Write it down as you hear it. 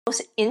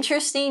Most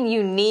interesting,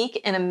 unique,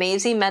 and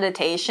amazing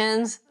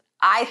meditations,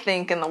 I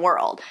think, in the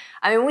world.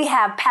 I mean, we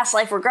have past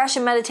life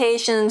regression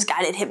meditations,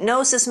 guided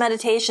hypnosis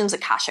meditations,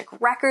 Akashic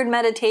record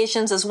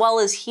meditations, as well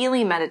as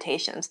healing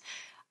meditations.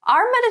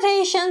 Our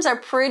meditations are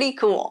pretty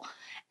cool.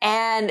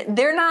 And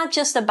they're not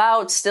just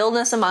about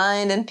stillness of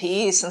mind and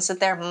peace and sit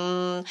there,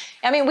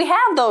 I mean, we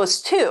have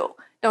those too.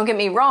 Don't get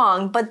me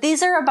wrong, but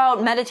these are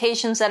about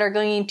meditations that are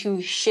going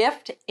to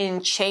shift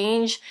and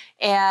change,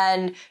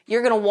 and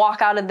you're going to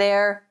walk out of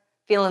there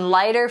feeling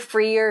lighter,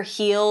 freer,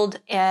 healed,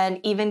 and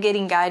even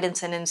getting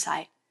guidance and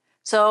insight.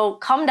 So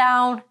come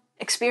down,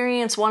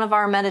 experience one of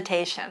our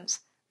meditations.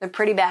 They're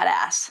pretty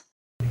badass.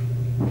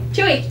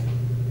 Chewy.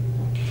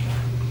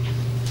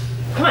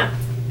 Come on.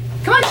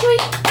 Come on,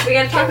 Chewy. We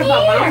gotta talk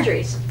about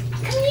boundaries.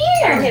 Come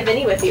here. I don't have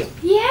any with you.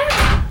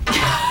 Yeah.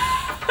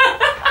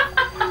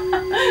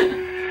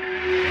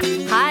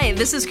 Hi,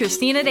 this is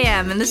Christina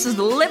Dam, and this is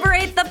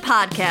Liberate the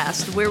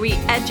Podcast, where we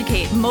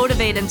educate,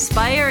 motivate,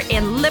 inspire,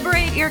 and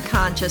liberate your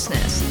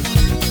consciousness.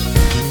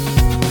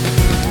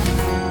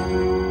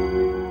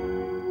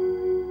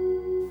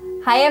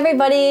 Hi,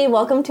 everybody.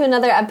 Welcome to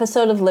another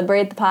episode of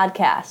Liberate the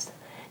Podcast.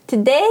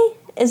 Today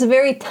is a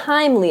very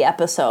timely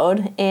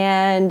episode,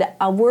 and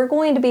we're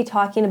going to be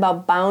talking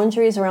about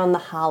boundaries around the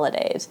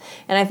holidays.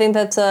 And I think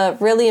that's a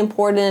really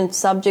important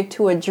subject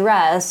to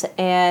address,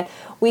 and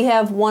we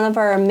have one of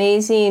our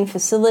amazing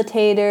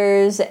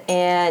facilitators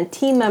and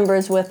team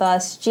members with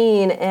us,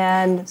 Jean.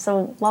 And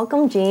so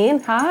welcome, Jean.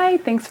 Hi,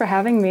 thanks for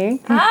having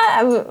me.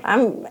 Hi,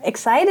 I'm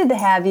excited to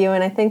have you,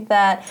 and I think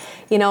that,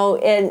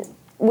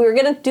 we're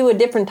going to do a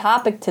different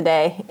topic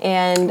today,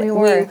 and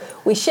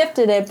we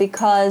shifted it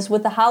because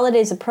with the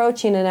holidays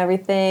approaching and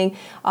everything,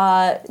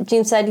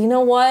 Jean said, you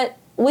know what,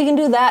 we can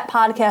do that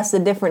podcast a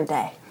different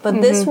day. But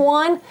this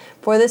one,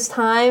 for this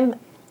time,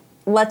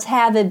 let's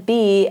have it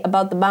be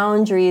about the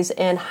boundaries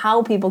and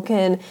how people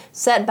can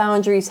set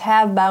boundaries,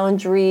 have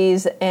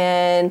boundaries,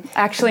 and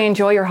actually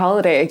enjoy your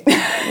holiday.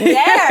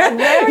 Yeah,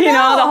 there we go.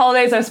 The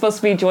holidays are supposed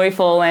to be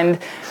joyful and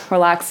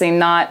relaxing,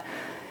 not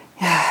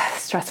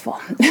stressful.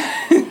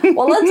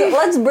 Well,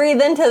 let's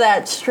breathe into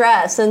that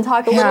stress and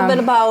talk a little bit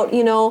about,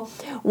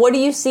 what do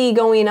you see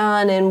going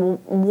on, and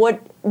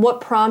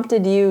what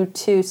prompted you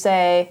to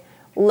say,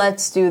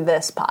 let's do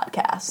this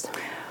podcast?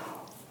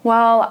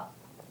 Well,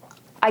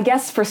 I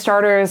guess for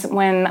starters,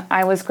 when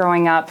I was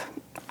growing up,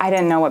 I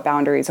didn't know what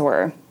boundaries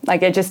were.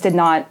 Like, it just did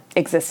not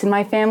exist in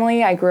my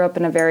family. I grew up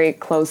in a very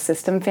closed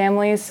system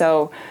family,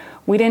 so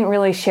we didn't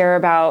really share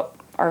about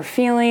our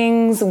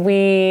feelings.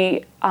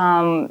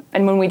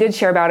 And when we did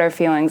share about our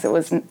feelings, it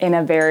was in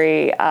a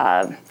very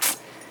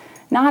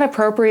not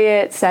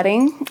appropriate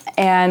setting.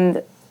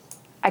 And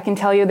I can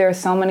tell you there are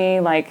so many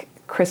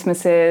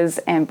Christmases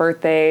and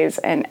birthdays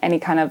and any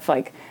kind of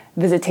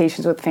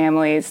visitations with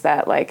families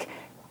that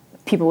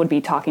people would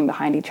be talking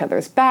behind each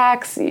other's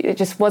backs. It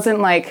just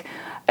wasn't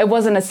it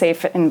wasn't a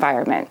safe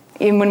environment,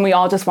 even when we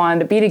all just wanted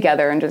to be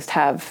together and just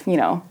have,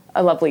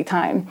 a lovely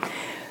time.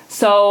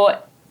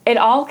 So it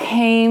all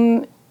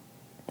came,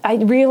 I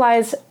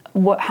realized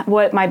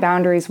what my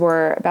boundaries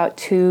were about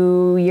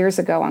 2 years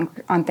ago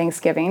on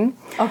Thanksgiving.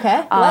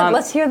 Okay,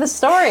 let's hear the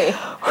story.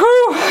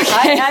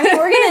 I mean,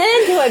 we're going to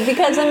get into it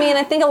because,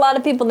 I think a lot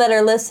of people that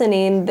are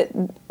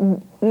listening,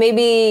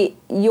 maybe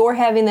you're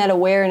having that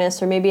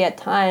awareness, or maybe at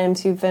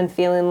times you've been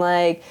feeling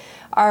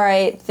all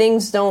right,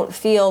 things don't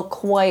feel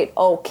quite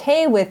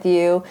okay with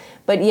you,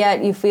 but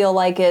yet you feel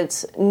like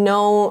it's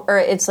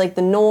it's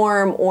the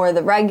norm or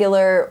the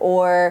regular,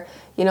 or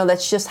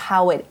that's just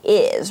how it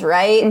is,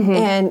 right?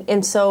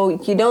 And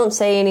so you don't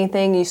say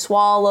anything, you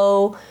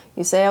swallow,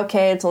 you say,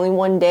 okay, it's only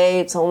one day,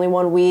 it's only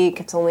 1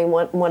 week, it's only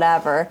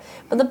whatever.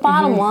 But the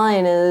bottom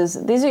line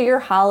is, these are your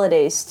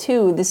holidays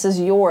too. This is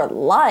your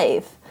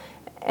life.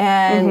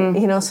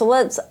 And,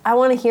 so I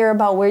want to hear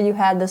about where you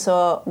had this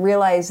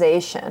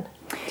realization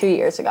 2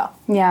 years ago.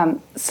 Yeah.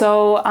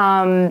 So,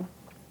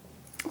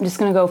 I'm just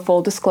going to go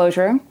full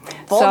disclosure.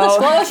 Full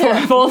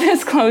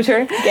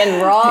disclosure.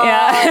 Getting raw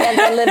and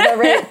the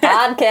Liberate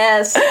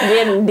Podcast.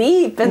 Getting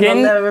deep.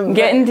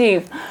 Getting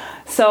deep.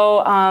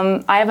 So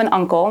I have an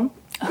uncle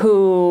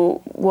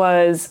who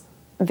was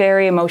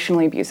very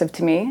emotionally abusive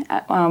to me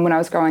when I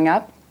was growing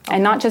up. Okay.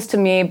 And not just to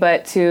me,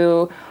 but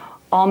to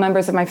all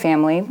members of my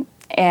family.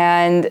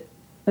 And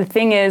the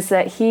thing is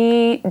that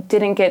he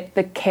didn't get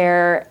the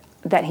care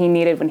that he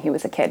needed when he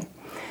was a kid.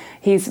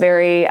 He's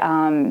he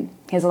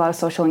has a lot of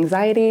social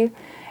anxiety,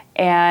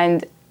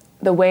 and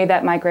the way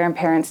that my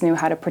grandparents knew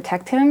how to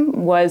protect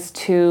him was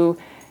to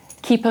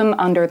keep him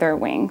under their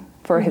wing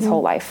for his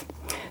whole life.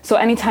 So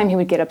anytime he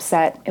would get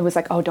upset, it was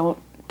oh,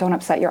 don't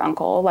upset your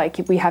uncle.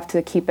 We have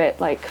to keep it,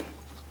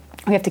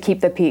 we have to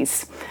keep the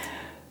peace.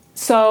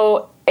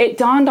 So it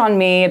dawned on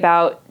me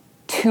about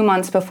 2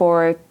 months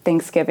before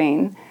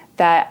Thanksgiving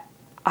that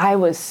I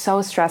was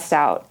so stressed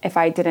out if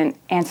I didn't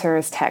answer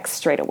his text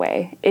straight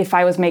away, if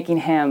I was making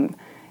him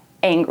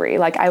angry.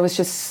 I was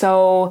just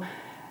so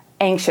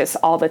anxious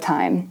all the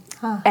time.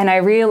 And I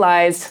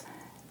realized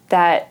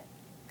that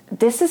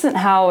this isn't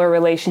how a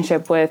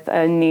relationship with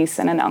a niece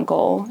and an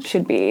uncle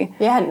should be.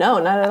 Yeah, no,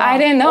 not at all. I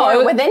didn't know.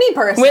 Or with any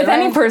person. With right?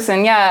 any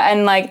person, yeah.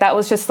 And like that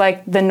was just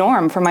like the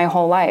norm for my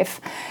whole life.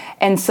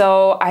 And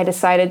so I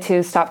decided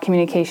to stop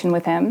communication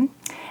with him.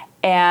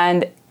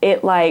 And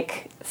it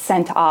like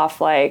sent off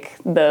like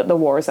the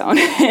war zone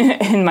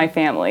in my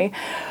family.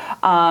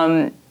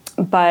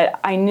 But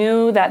I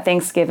knew that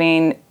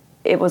Thanksgiving,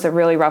 it was a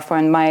really rough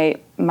one. My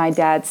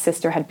dad's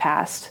sister had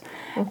passed,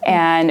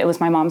 and it was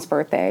my mom's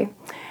birthday.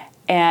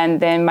 And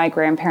then my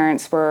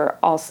grandparents were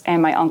also,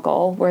 and my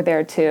uncle were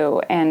there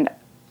too. And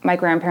my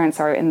grandparents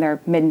are in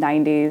their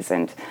mid-90s.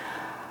 And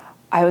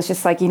I was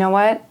just like, you know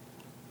what?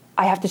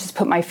 I have to just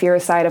put my fear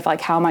aside of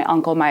like how my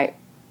uncle might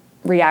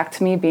react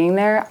to me being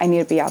there. I need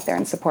to be out there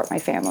and support my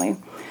family.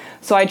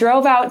 So I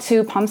drove out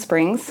to Palm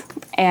Springs,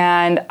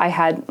 and I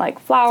had like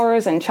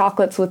flowers and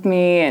chocolates with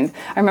me. And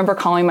I remember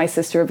calling my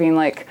sister being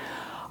like,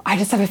 I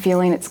just have a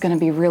feeling it's going to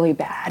be really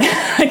bad.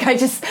 Like I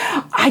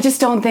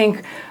just don't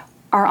think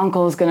our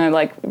uncle is going to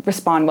like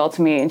respond well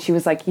to me. And she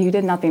was like, you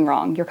did nothing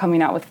wrong. You're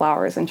coming out with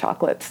flowers and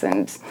chocolates,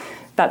 and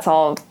that's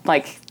all,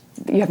 like,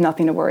 you have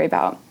nothing to worry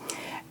about.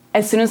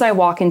 As soon as I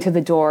walk into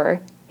the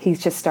door, he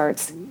just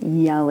starts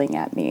yelling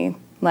at me,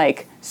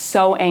 like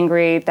so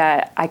angry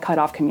that I cut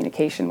off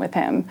communication with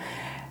him.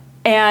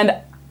 And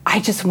I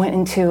just went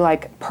into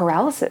like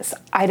paralysis.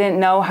 I didn't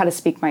know how to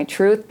speak my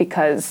truth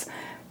because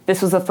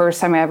this was the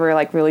first time I ever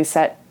like really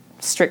set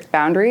strict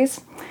boundaries.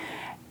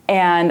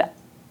 And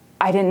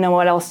I didn't know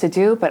what else to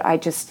do, but I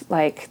just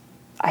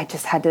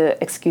had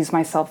to excuse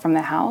myself from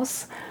the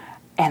house,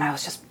 and I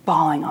was just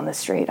bawling on the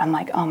street. I'm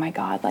like, oh my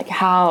God, like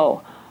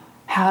how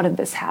did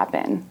this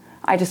happen?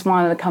 I just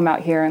wanted to come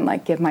out here and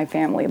like give my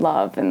family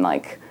love, and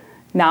like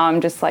now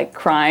I'm just like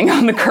crying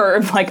on the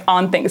curb, like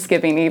on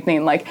Thanksgiving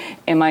evening, like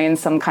am I in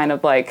some kind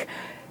of like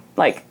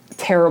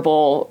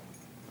terrible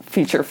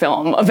feature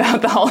film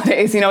about the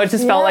holidays? You know, it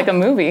just felt like a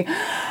movie.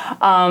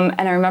 And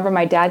I remember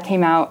my dad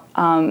came out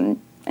and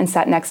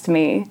sat next to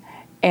me.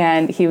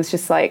 And he was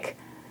just like,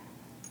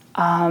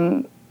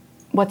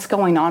 what's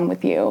going on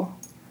with you?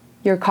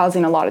 You're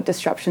causing a lot of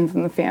disruptions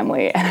in the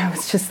family. And I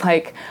was just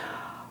like,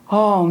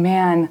 oh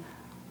man,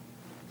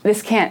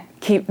 this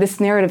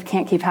narrative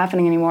can't keep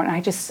happening anymore. And I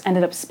just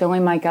ended up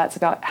spilling my guts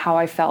about how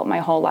I felt my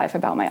whole life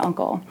about my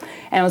uncle.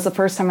 And it was the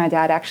first time my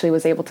dad actually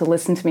was able to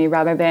listen to me,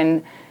 rather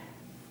than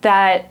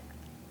that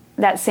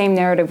same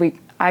narrative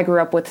I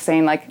grew up with,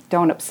 saying like,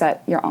 don't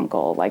upset your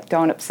uncle, like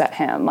don't upset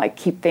him, like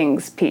keep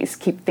things peace,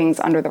 keep things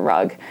under the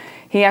rug.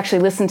 He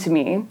actually listened to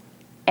me,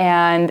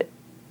 and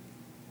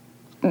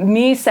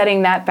me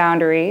setting that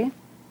boundary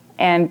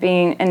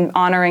and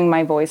honoring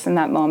my voice in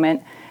that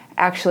moment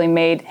actually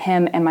made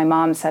him and my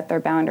mom set their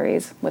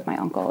boundaries with my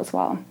uncle as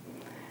well.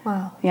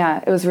 Wow.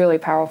 Yeah, it was really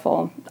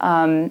powerful.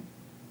 Well,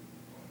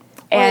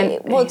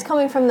 it's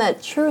coming from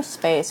that truth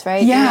space,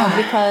 right? Yeah. You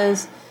know,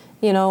 because,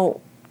 you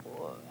know,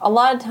 a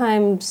lot of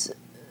times,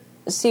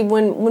 see,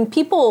 when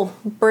people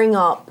bring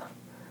up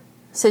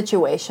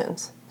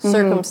situations,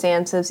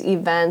 circumstances,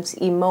 events,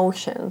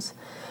 emotions,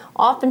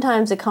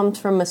 oftentimes it comes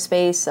from a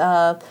space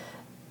of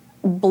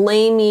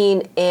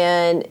blaming,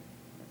 and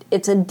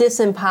it's a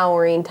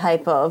disempowering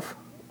type of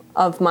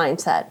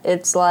mindset.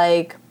 It's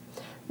like,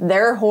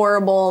 they're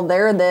horrible,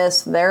 they're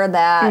this, they're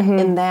that,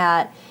 and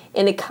that.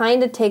 And it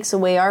kind of takes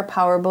away our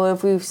power. But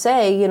if we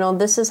say, you know,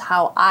 this is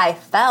how I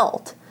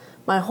felt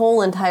my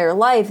whole entire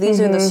life, these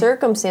are the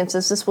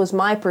circumstances, this was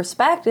my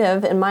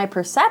perspective and my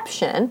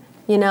perception,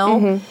 you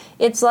know,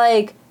 it's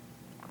like,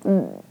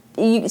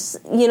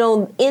 you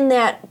know, in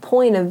that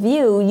point of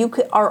view, you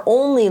are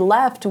only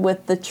left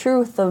with the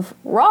truth of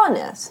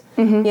rawness,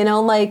 you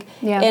know, like,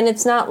 and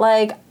it's not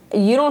like,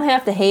 you don't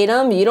have to hate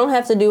them, you don't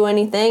have to do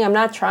anything. I'm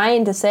not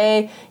trying to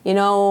say, you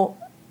know,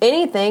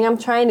 anything. I'm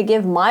trying to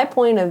give my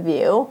point of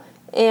view,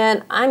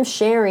 and I'm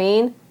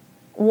sharing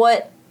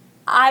what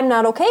I'm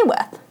not okay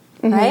with,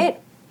 right?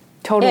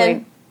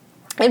 Totally.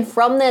 And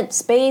from that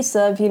space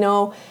of, you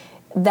know,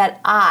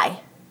 that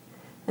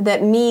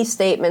me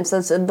statements,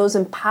 those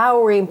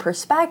empowering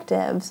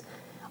perspectives,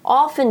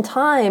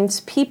 oftentimes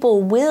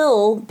people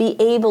will be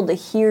able to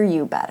hear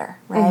you better,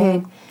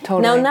 right?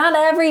 Totally. Now, not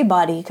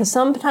everybody, because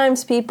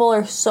sometimes people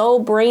are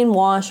so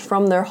brainwashed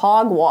from their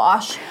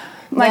hogwash.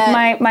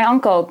 Like my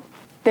uncle,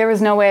 there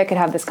was no way I could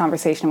have this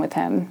conversation with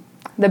him.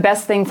 The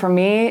best thing for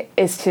me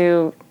is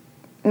to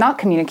not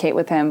communicate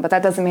with him, but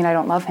that doesn't mean I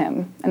don't love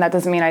him. And that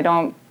doesn't mean I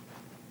don't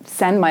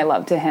send my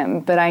love to him.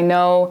 But I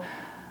know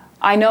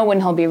when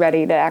he'll be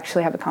ready to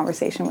actually have a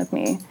conversation with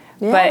me.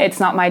 Yeah. But it's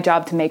not my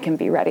job to make him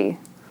be ready,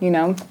 you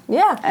know?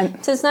 Yeah.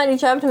 And so it's not your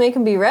job to make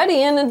him be ready,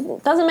 and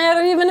it doesn't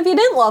matter even if you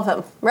didn't love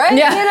him, right?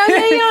 Yeah. You know,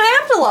 you don't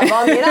have to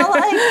love him, you know?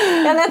 Like,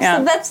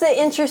 and that's the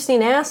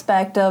interesting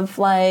aspect of,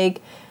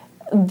 like,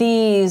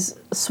 these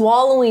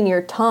swallowing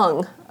your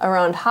tongue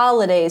around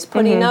holidays,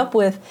 putting up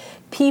with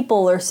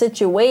people or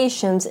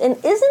situations. And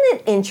isn't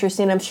it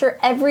interesting? I'm sure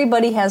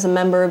everybody has a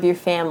member of your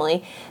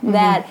family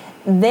that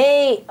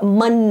they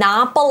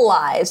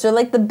monopolize. They're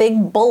like the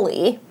big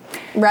bully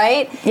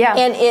right? Yeah.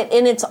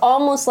 And it's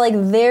almost like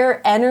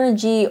their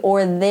energy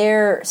or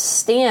their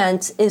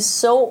stance is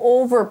so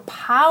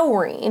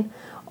overpowering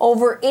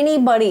over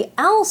anybody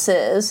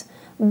else's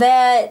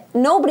that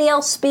nobody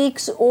else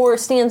speaks or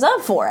stands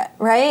up for it,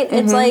 right?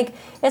 Mm-hmm.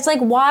 It's like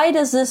why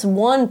does this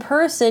one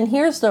person,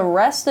 here's the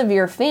rest of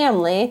your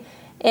family,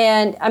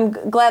 and I'm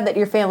glad that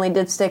your family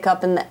did stick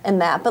up in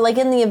that. But like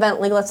in the event,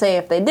 like let's say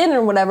if they didn't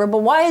or whatever, but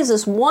why is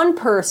this one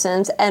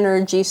person's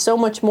energy so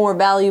much more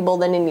valuable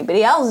than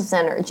anybody else's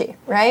energy,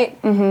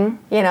 right? Mm-hmm.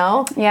 You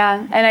know?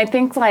 Yeah, and I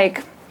think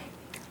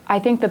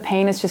the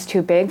pain is just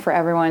too big for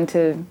everyone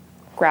to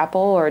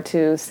grapple or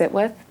to sit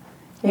with,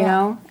 you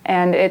know?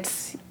 And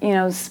it's,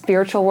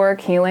 spiritual work,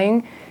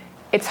 healing,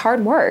 it's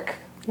hard work.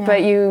 Yeah.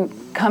 But you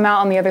come out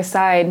on the other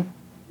side,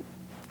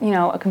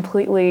 a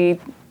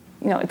completely...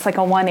 it's like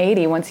a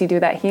 180 once you do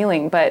that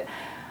healing. But,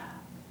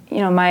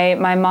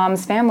 my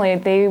mom's family,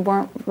 they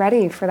weren't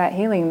ready for that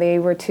healing. They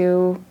were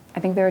too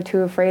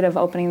afraid of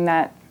opening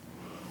that,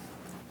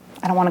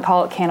 I don't want to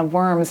call it can of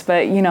worms,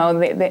 but,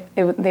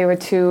 they were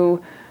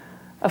too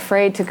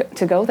afraid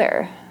to go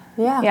there.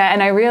 Yeah. Yeah,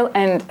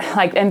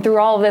 and through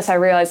all of this, I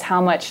realized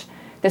how much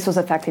this was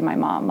affecting my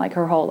mom, like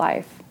her whole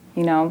life,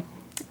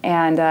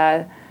 and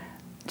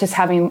just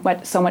having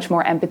so much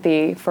more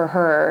empathy for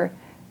her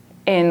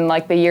in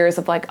like the years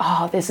of like,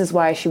 oh, this is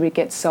why she would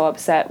get so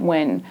upset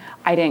when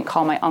I didn't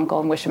call my uncle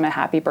and wish him a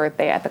happy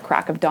birthday at the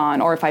crack of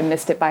dawn, or if I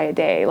missed it by a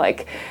day.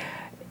 Like,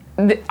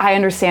 I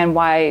understand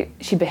why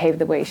she behaved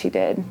the way she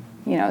did,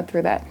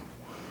 through that.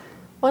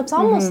 Well, it's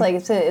almost like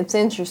it's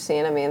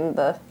interesting. I mean,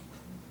 the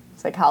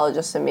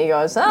psychologist in me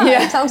goes,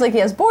 it sounds like he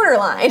has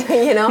borderline,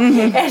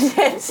 Mm-hmm.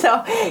 And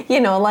so,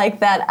 like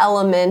that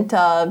element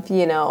of,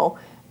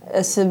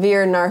 a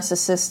severe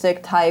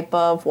narcissistic type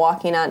of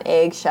walking on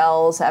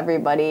eggshells,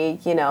 everybody,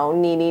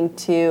 needing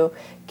to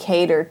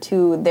cater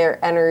to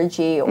their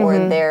energy or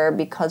their,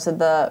 because of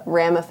the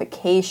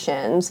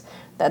ramifications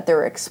that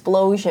their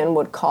explosion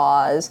would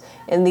cause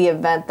in the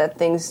event that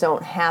things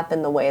don't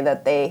happen the way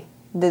that they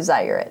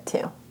desire it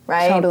to,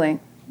 right? Totally.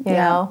 You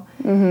know?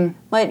 Mm-hmm.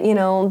 But,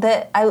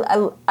 that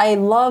I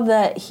love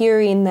that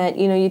hearing that,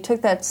 you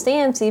took that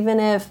stance even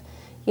if,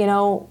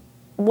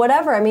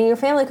 whatever. I mean, your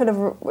family could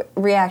have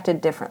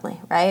reacted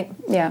differently, right?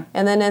 Yeah.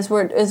 And then as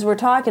we're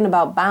talking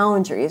about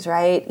boundaries,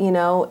 right?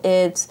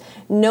 It's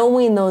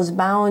knowing those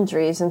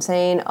boundaries and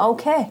saying,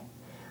 okay,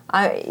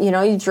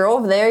 you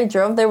drove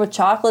there with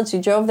chocolates,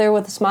 you drove there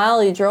with a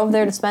smile, you drove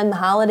there to spend the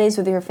holidays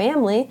with your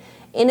family.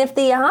 And if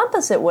the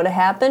opposite would have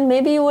happened,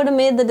 maybe you would have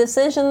made the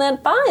decision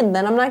that, fine,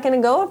 then I'm not going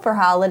to go for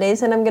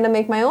holidays and I'm going to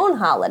make my own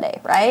holiday,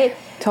 right?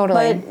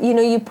 Totally. But,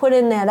 you put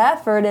in that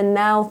effort and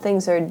now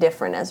things are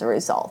different as a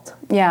result.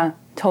 Yeah,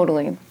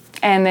 totally.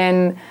 And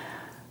then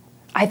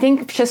I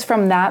think just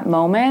from that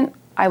moment,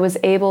 I was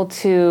able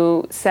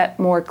to set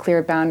more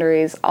clear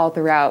boundaries all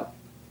throughout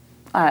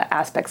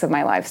aspects of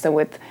my life. So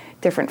with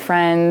different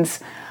friends,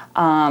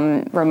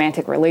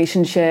 romantic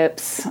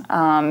relationships,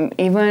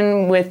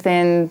 even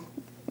within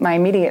my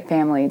immediate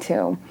family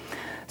too.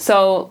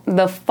 So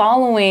the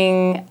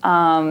following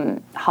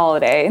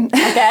holiday.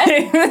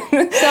 Okay.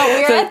 So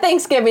we're at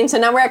Thanksgiving. So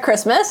now we're at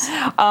Christmas.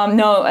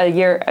 No, a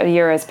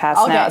year has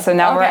passed now. So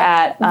now we're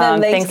at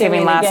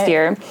Thanksgiving last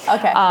year.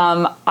 Okay.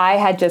 I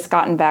had just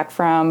gotten back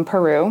from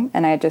Peru,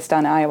 and I had just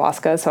done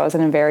ayahuasca, so I was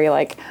in a very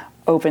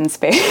open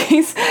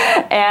space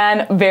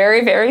and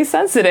very, very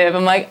sensitive.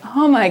 I'm like,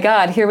 oh my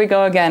God, here we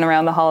go again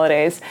around the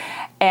holidays.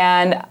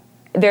 And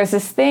there's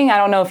this thing, I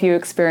don't know if you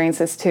experience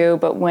this too,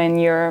 but when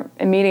your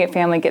immediate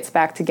family gets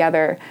back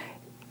together,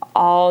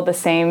 all the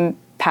same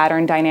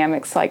pattern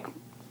dynamics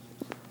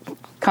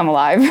come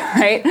alive,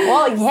 right?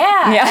 Well,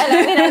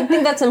 yeah. And I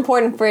think that's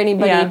important for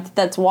anybody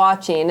that's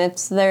watching.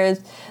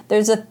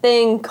 There's a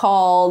thing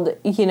called,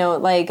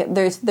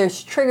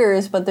 there's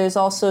triggers, but there's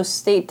also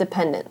state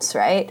dependence,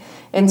 right?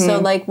 And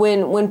so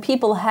when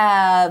people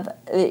have,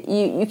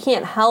 you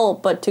can't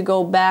help but to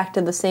go back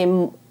to the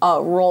same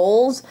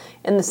roles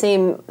and the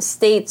same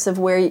states of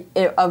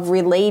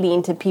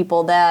relating to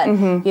people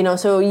that,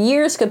 so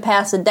years could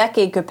pass, a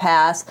decade could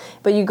pass,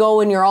 but you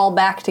go and you're all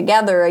back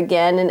together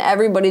again and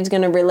everybody's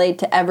going to relate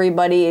to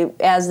everybody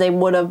as they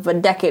would have a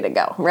decade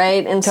ago,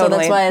 right? And so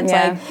that's why it's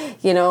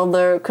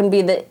there can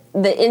be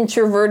the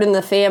introvert in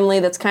the family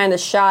that's kind of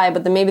shy,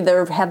 but then maybe they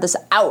have this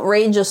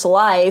outrageous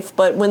life,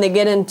 but when they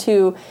get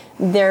into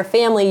their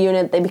family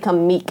unit, they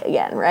become meek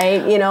again,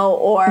 right?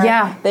 Or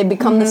they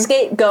become the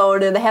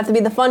scapegoat, or they have to be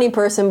the funny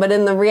person, but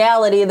in the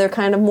reality, they're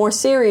kind of more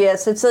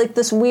serious. It's like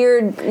this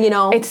weird,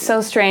 It's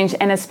so strange,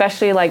 and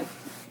especially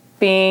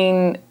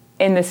being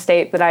in the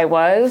state that I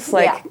was,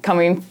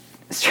 coming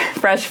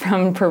fresh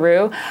from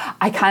Peru,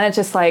 I kind of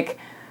just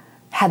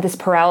had this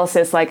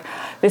paralysis,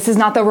 this is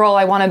not the role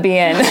I want to be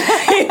in.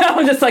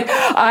 I'm just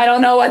I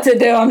don't know what to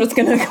do. I'm just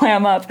going to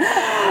clam up.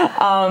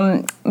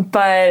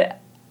 But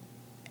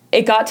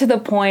it got to the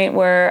point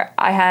where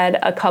I had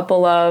a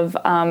couple of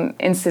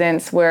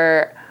incidents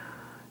where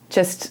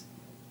just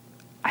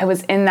I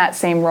was in that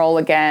same role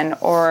again,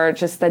 or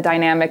just the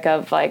dynamic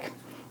of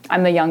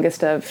I'm the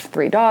youngest of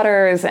 3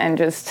 daughters, and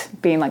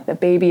just being like the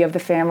baby of the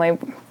family,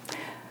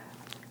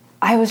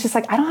 I was just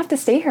like, I don't have to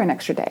stay here an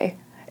extra day.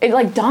 It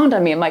like dawned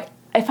on me. I'm like,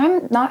 if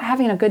I'm not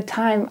having a good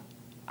time,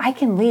 I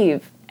can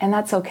leave, and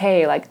that's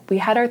okay. Like, we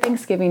had our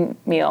Thanksgiving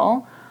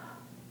meal.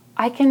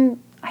 I can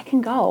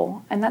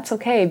go, and that's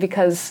okay,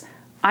 because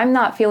I'm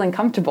not feeling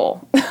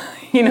comfortable,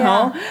 you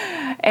know?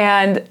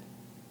 Yeah.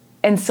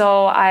 And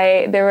so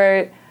there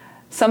were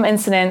some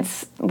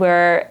incidents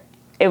where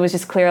it was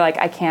just clear, like,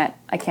 I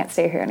can't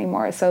stay here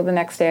anymore. So the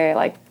next day,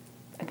 like,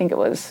 I think it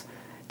was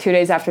 2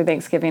 days after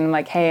Thanksgiving, I'm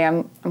like, hey,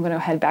 I'm going to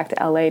head back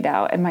to LA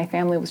now. And my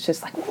family was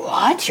just like,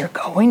 what? You're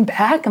going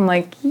back? I'm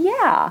like,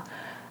 yeah,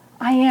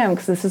 I am,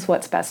 because this is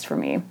what's best for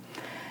me.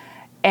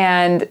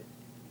 And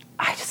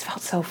I just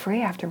felt so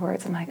free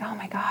afterwards. I'm like, oh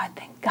my God,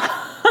 thank God.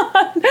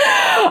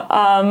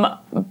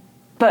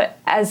 But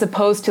as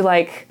opposed to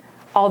like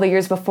all the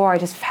years before, I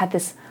just had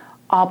this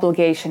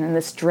obligation and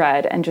this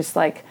dread, and just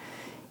like,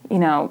 you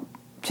know,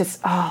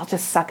 I'll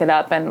just suck it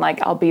up, and like,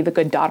 I'll be the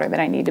good daughter that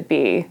I need to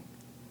be,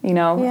 you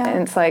know? Yeah.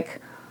 And it's like,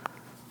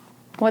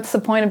 what's the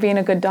point of being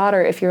a good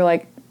daughter if you're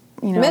like,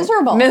 you know,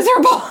 miserable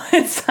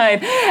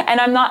inside? And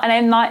I'm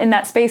not in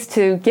that space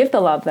to give the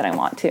love that I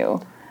want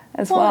to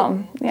as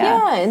well.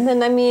 Yeah. And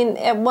then, I mean,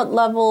 at what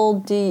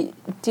level do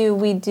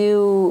we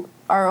do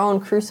our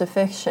own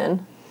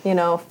crucifixion, you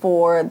know,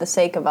 for the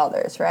sake of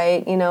others,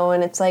 right? You know,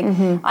 and it's like,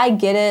 I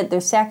get it.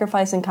 There's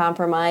sacrifice and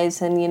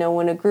compromise. And, you know,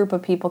 when a group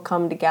of people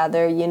come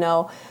together, you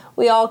know,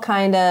 we all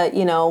kind of,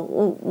 you know,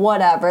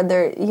 whatever.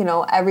 You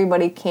know,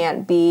 everybody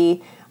can't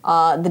be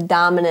the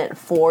dominant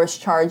force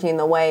charging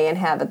the way and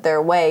have it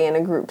their way in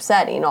a group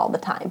setting all the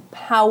time.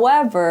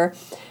 However,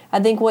 I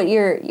think what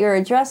you're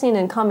addressing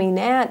and coming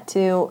at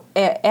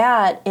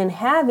and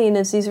having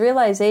is these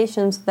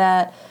realizations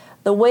that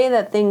the way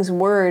that things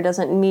were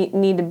doesn't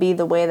need to be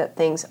the way that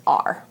things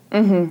are,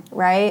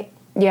 right?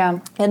 Yeah.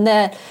 And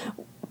that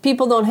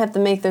people don't have to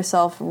make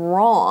themselves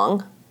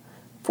wrong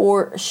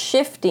for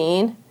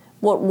shifting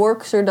what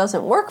works or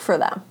doesn't work for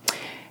them.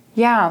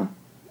 Yeah,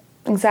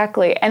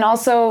 exactly. And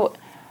also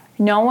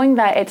knowing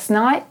that it's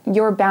not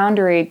your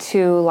boundary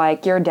to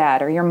like your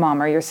dad or your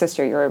mom or your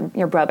sister,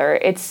 your brother.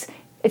 It's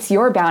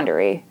your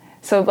boundary.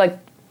 So like,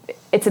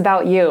 it's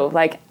about you.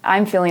 Like,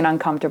 I'm feeling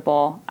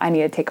uncomfortable, I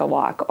need to take a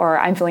walk. Or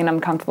I'm feeling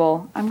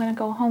uncomfortable, I'm going to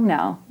go home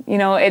now. You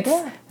know, it's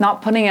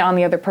not putting it on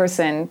the other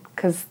person,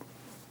 because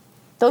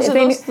those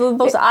taking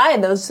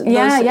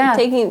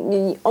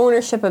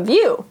ownership of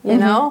you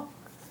know?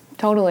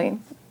 Totally.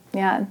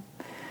 Yeah.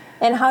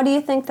 And how do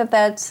you think that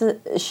that's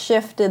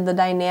shifted the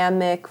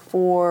dynamic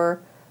for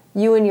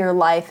you in your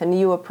life and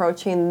you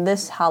approaching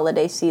this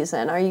holiday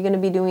season? Are you going to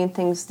be doing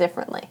things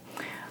differently?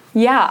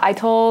 Yeah, I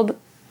told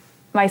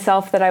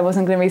myself that I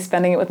wasn't going to be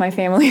spending it with my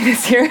family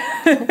this year.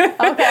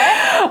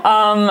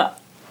 Okay.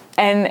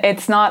 And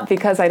it's not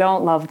because I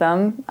don't love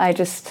them. I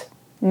just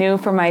knew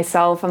for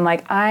myself, I'm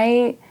like,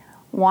 I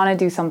want to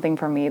do something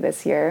for me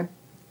this year,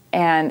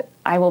 and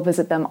I will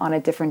visit them on a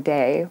different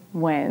day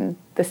when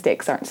the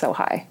stakes aren't so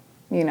high,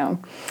 you know.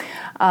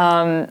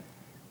 And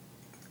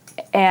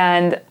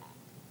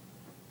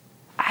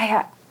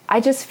I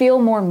just feel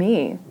more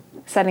me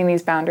setting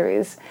these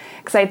boundaries,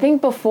 because I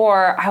think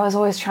before I was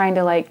always trying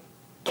to like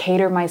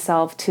cater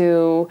myself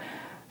to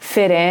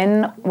fit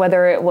in,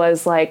 whether it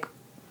was like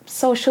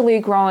socially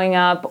growing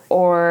up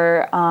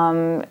or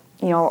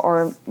you know,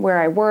 or where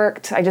I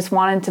worked. I just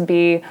wanted to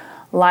be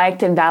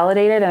liked and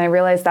validated, and I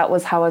realized that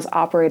was how I was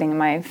operating in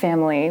my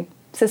family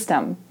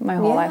system my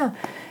whole life.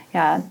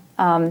 Yeah.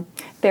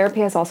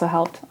 Therapy has also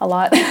helped a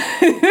lot.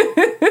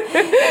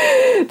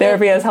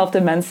 Therapy has helped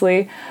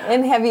immensely.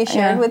 And have you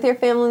shared with your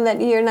family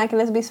that you're not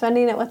going to be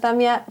spending it with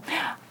them yet?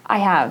 I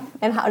have.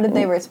 And how did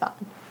they respond?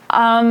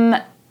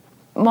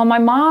 Well, my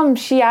mom,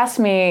 she asked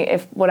me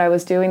what I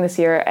was doing this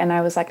year, and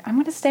I was like, I'm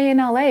going to stay in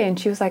LA. And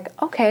she was like,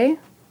 okay,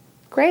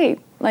 great.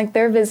 Like,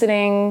 they're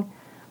visiting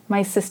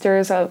my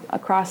sisters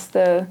across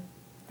the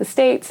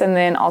States, and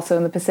then also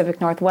in the Pacific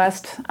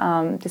Northwest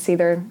to see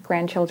their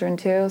grandchildren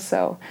too.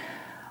 So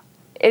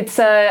it's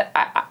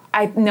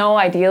I know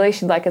ideally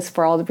she'd like us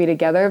for all to be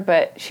together,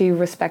 but she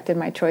respected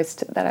my choice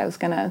that I was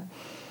going to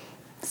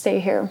stay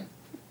here.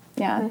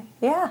 Yeah.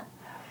 Yeah.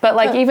 But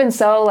like, even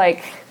so,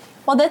 like...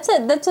 Well,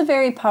 that's a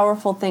very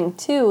powerful thing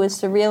too, is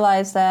to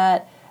realize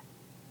that,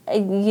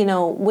 you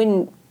know,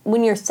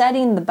 when you're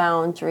setting the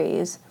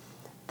boundaries,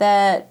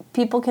 that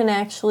people can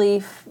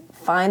actually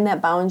find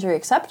that boundary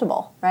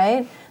acceptable,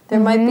 right? There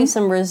might be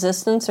some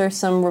resistance or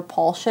some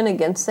repulsion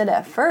against it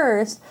at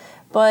first,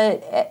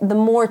 but the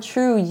more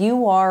true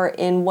you are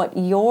in what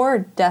your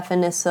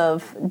definition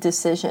of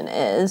decision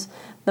is,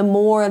 the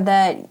more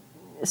that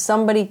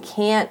somebody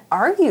can't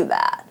argue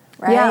that.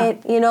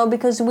 Right, you know,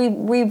 because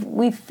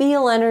we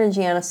feel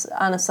energy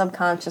on a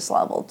subconscious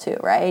level too,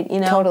 right?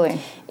 You know, totally.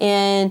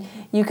 And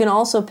you can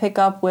also pick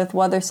up with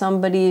whether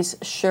somebody's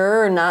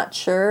sure or not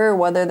sure,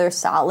 whether they're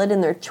solid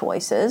in their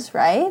choices,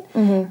 right?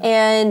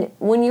 And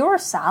when you're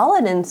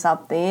solid in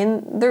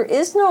something, there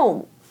is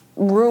no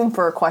room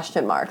for a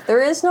question mark.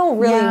 There is no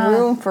really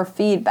room for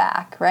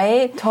feedback,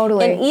 right?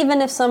 Totally. And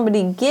even if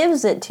somebody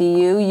gives it to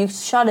you, you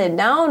shut it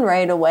down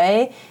right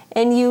away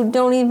and you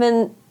don't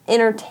even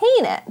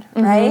entertain it,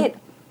 right?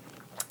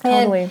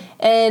 Totally.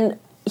 And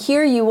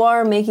here you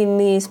are making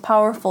these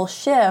powerful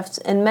shifts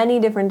in many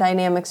different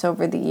dynamics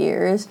over the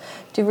years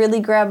to really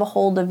grab a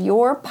hold of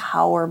your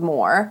power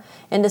more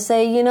and to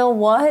say, you know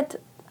what?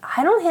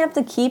 I don't have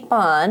to keep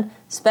on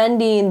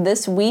spending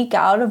this week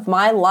out of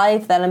my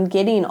life that I'm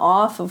getting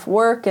off of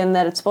work and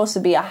that it's supposed to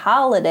be a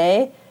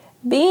holiday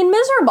being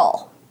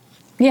miserable.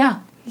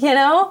 Yeah. You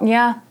know?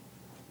 Yeah,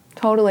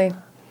 totally.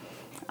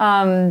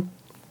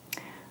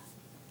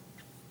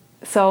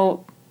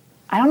 So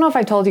I don't know if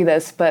I told you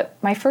this, but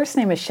my first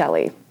name is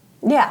Shelly.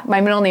 Yeah. My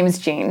middle name is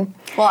Jean.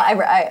 Well,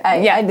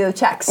 I do the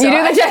checks. So you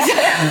do the checks?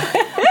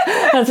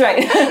 That's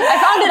right.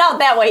 I found it out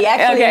that way.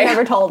 Actually, you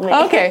never told me.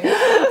 Okay.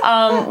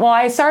 Well,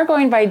 I started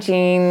going by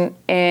Jean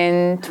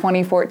in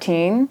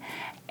 2014,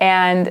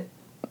 and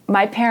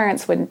my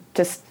parents would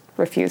just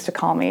refuse to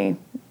call me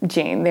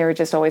Jean. They were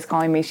just always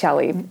calling me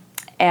Shelly.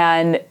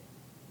 And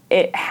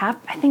I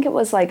think it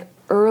was like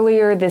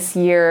earlier this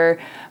year,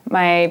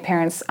 my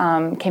parents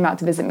came out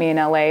to visit me in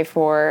LA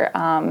for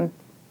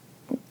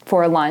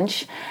a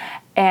lunch.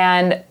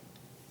 And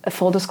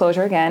full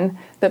disclosure again,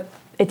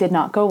 it did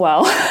not go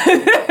well.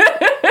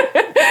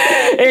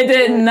 It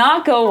did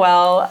not go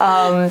well.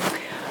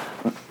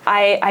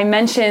 I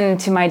mentioned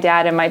to my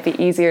dad it might be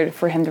easier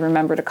for him to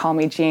remember to call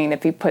me Jean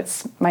if he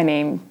puts my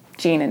name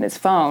Jean in his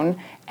phone,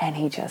 and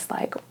he just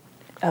like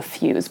a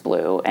fuse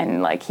blew,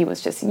 and like he was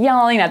just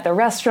yelling at the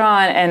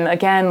restaurant, and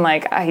again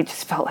like I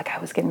just felt like I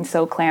was getting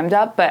so clammed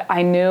up, but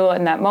I knew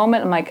in that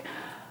moment, I'm like,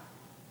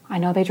 I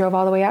know they drove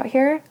all the way out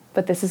here,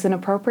 but this is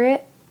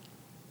inappropriate.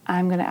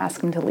 I'm going to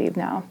ask them to leave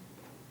now.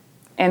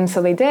 And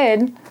so they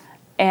did,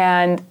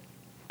 and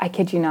I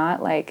kid you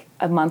not, like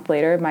a month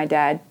later, my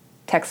dad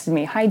texted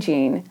me, "Hi,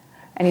 Jean,"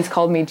 and he's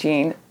called me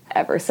Jean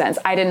ever since.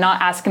 I did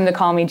not ask him to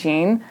call me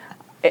Jean.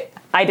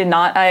 I did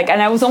not,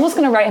 and I was almost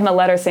going to write him a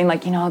letter saying,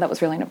 like, you know, that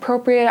was really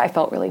inappropriate. I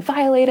felt really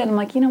violated. I'm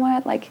like, you know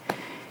what, like,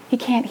 he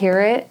can't hear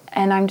it,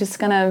 and I'm just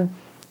going to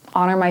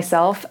honor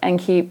myself and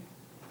keep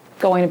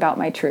going about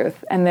my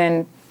truth. And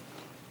then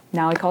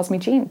now he calls me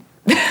Jean.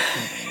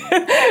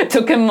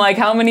 Took him like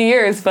how many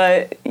years,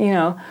 but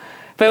it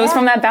was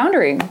from that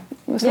boundary. It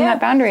was from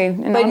that boundary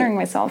and honoring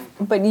myself.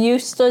 But you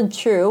stood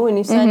true and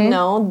you said,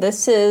 no,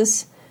 this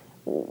is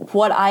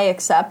what I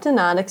accept and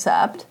not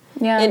accept.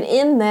 Yeah. And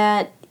in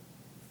that,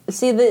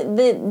 see,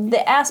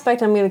 the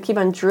aspect, I'm going to keep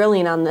on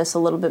drilling on this a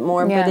little bit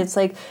more, but it's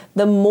like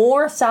the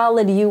more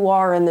solid you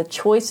are in the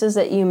choices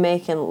that you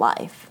make in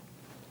life,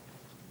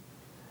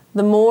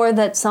 the more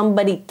that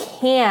somebody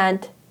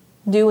can't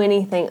do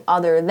anything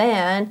other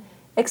than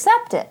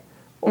accept it.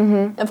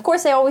 Of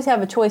course, they always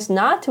have a choice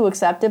not to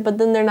accept it, but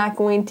then they're not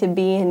going to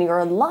be in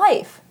your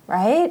life,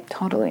 right?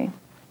 Totally.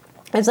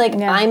 It's like,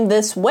 I'm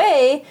this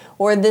way,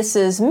 or this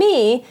is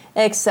me,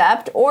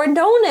 accept or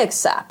don't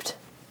accept,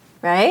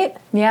 right?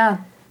 Yeah.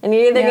 And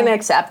you're either going to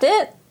accept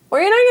it, or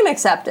you're not going to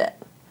accept it,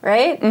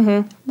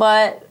 right?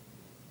 But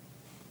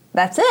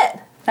that's it.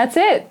 That's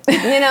it.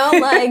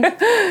 Like,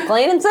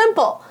 plain and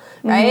simple.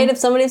 Right? If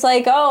somebody's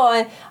like,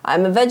 oh,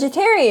 I'm a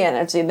vegetarian,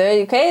 it's either,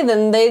 okay,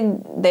 then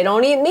they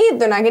don't eat meat.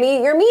 They're not going to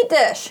eat your meat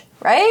dish,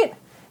 right?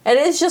 It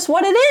is just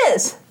what it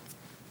is.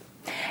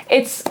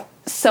 It's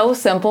so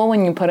simple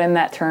when you put in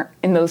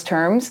in those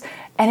terms,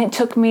 and it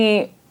took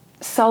me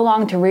so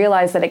long to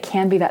realize that it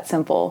can be that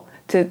simple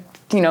to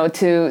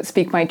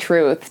speak my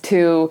truth,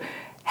 to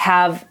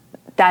have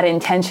that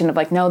intention of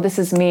like, no, this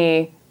is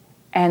me,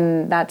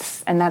 and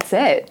that's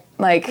it.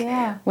 Like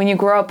when you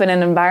grow up in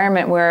an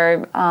environment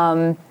where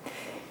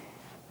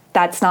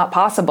that's not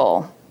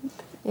possible.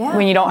 Yeah.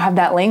 When you don't have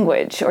that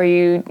language, or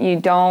you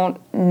don't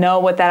know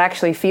what that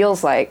actually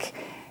feels like,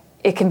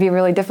 it can be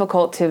really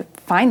difficult to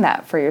find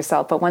that for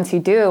yourself. But once you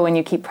do, and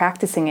you keep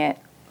practicing it,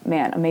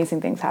 man,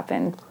 amazing things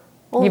happen.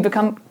 Well, you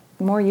become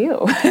more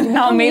you.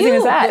 How amazing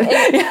is that?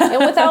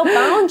 And without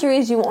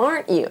boundaries, you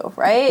aren't you,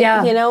 right?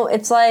 Yeah.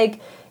 It's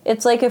like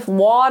if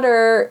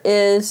water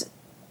is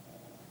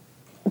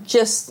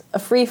just a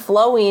free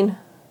flowing,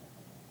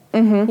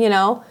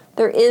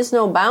 there is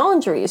no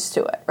boundaries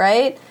to it,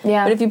 right?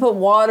 Yeah. But if you put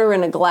water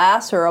in a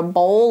glass or a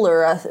bowl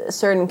or a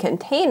certain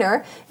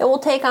container, it will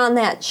take on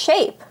that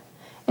shape,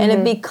 and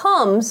it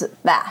becomes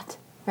that,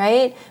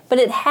 right? But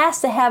it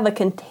has to have a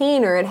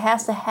container. It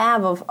has to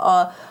have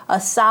a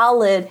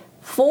solid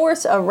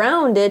force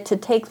around it to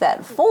take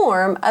that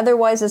form.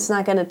 Otherwise, it's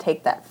not going to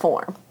take that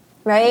form,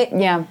 right?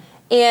 Yeah.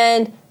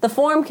 And the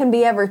form can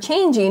be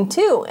ever-changing,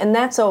 too, and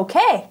that's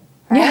okay,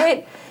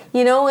 right?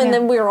 And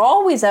then we're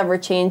always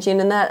ever-changing,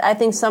 and that I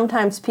think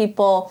sometimes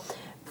people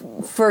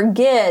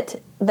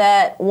forget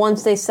that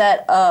once they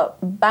set a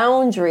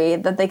boundary,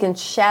 that they can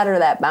shatter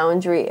that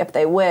boundary if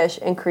they wish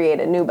and create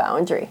a new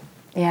boundary.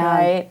 Yeah,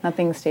 right?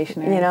 Nothing's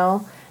stationary.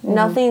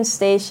 Nothing's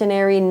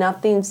stationary,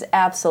 nothing's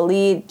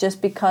obsolete,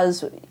 just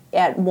because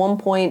at one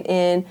point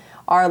in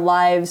our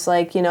lives,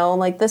 like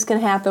this can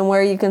happen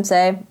where you can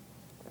say,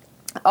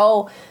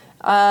 oh,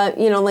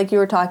 Like you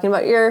were talking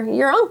about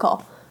your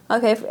uncle.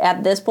 Okay,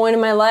 at this point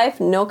in my life,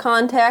 no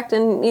contact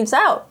and he's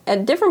out. At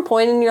a different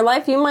point in your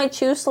life, you might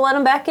choose to let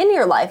him back into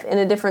your life in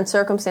a different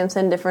circumstance,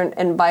 in a different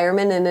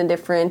environment, and a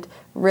different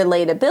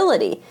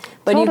relatability.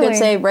 But you could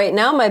say, right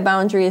now, my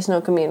boundary is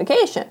no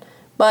communication.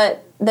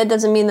 But that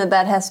doesn't mean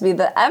that has to be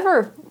the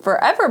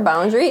forever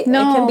boundary.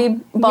 No. It can be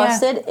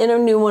busted in a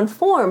new one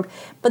formed.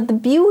 But the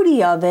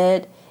beauty of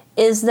it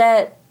is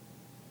that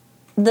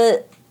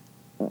the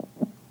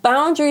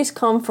boundaries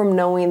come from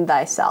knowing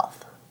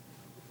thyself.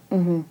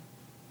 Mm-hmm.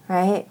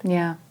 Right?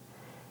 Yeah.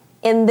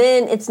 And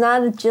then it's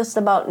not just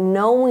about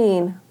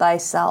knowing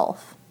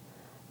thyself.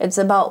 It's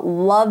about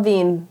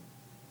loving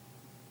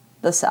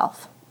the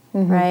self,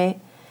 right?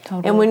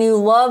 Totally. And when you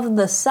love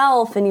the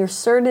self and you're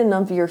certain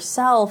of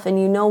yourself and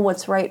you know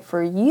what's right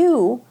for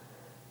you,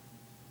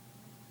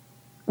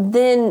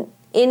 then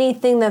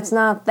anything that's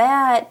not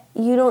that,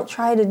 you don't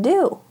try to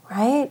do,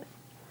 right?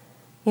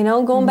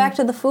 Going back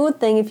to the food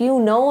thing, if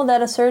you know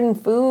that a certain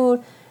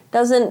food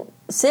doesn't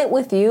sit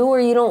with you, or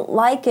you don't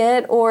like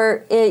it,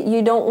 or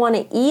you don't want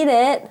to eat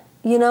it,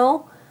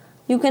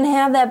 you can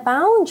have that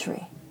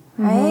boundary,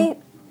 right?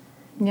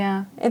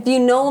 Yeah. If you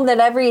know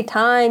that every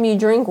time you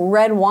drink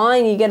red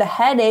wine you get a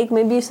headache,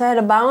 maybe you set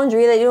a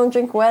boundary that you don't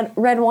drink red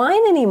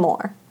wine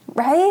anymore,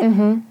 right?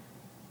 Mm-hmm.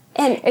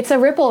 And it's a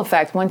ripple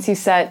effect. Once you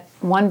set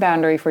one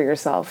boundary for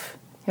yourself,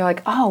 you're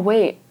like, oh,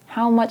 wait,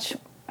 how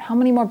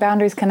many more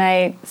boundaries can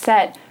I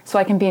set so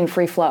I can be in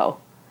free flow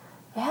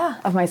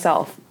of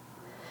myself?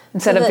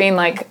 Instead of being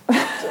like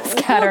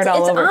scattered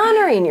all over. It's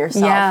honoring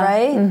yourself,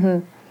 right?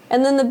 Mm-hmm.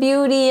 And then the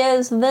beauty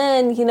is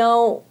then,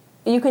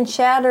 you can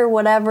shatter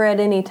whatever at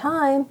any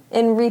time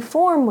and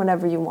reform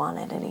whatever you want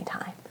at any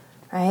time,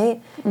 right?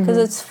 Because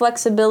it's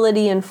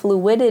flexibility and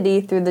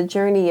fluidity through the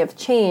journey of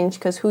change,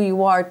 because who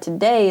you are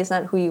today is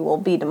not who you will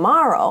be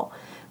tomorrow,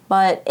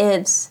 but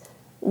it's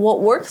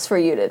what works for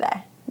you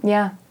today.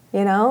 Yeah.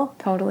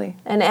 Totally.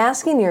 And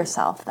asking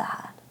yourself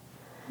that.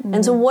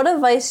 And so what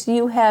advice do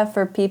you have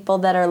for people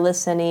that are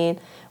listening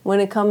when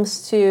it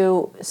comes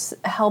to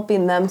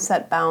helping them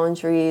set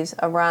boundaries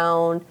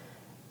around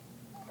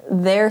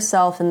their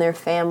self and their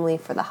family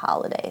for the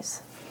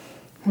holidays?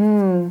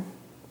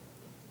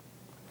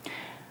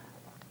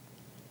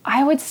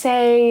 I would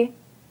say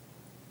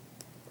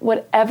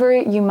whatever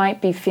you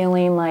might be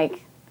feeling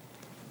like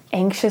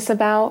anxious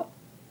about,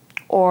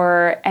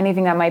 or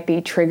anything that might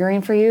be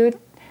triggering for you,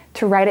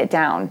 to write it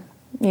down,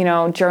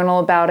 journal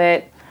about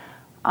it.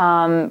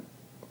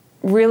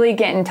 Really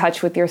get in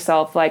touch with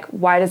yourself. Like,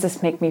 why does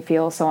this make me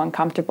feel so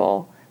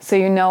uncomfortable? So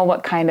you know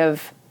what kind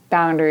of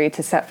boundary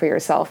to set for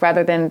yourself,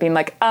 rather than being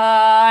like,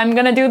 I'm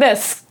going to do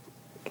this.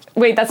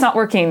 Wait, that's not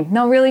working.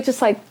 No, really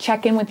just like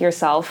check in with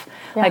yourself.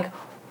 Yeah. Like,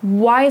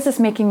 why is this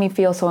making me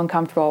feel so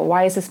uncomfortable?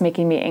 Why is this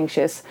making me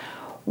anxious?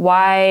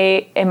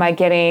 Why am I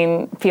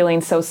feeling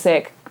so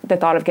sick? The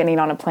thought of getting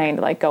on a plane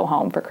to like go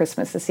home for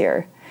Christmas this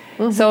year.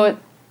 Mm-hmm. So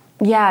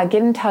get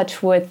in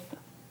touch with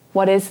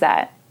what is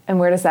that? And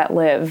where does that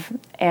live?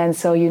 And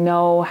so you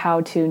know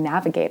how to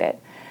navigate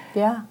it.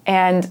 Yeah.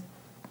 And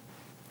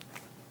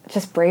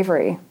just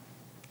bravery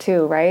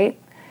too, right?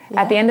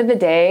 Yeah. At the end of the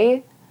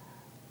day,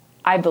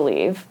 I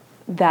believe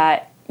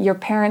that your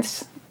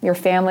parents, your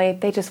family,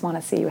 they just want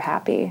to see you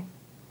happy,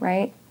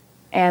 right?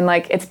 And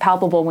like, it's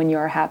palpable when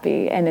you're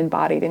happy and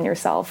embodied in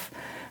yourself.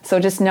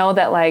 So just know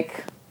that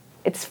like,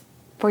 it's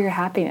for your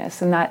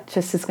happiness, and that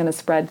just is going to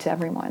spread to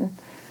everyone.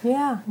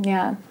 Yeah.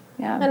 Yeah.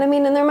 Yeah. And I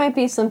mean, and there might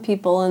be some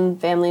people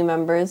and family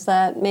members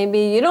that maybe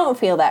you don't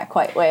feel that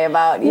quite way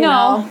about, you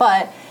know,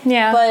 but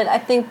I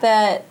think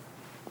that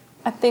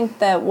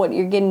what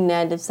you're getting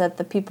at is that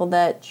the people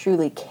that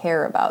truly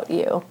care about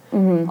you,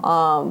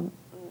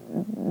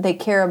 they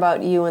care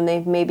about you, and they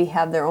maybe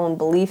have their own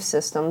belief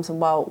systems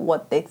about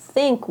what they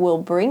think will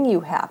bring you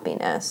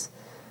happiness,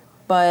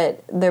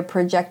 but they're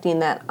projecting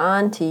that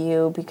onto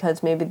you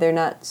because maybe they're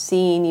not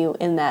seeing you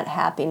in that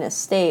happiness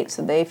state,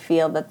 so they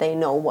feel that they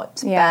know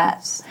what's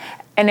best.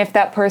 And if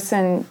that's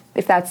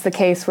the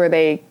case where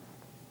they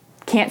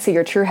can't see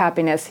your true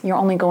happiness, you're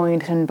only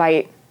going to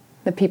invite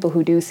the people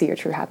who do see your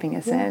true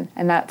happiness in,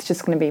 and that's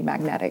just going to be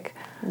magnetic.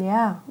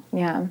 Yeah.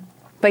 Yeah.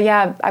 But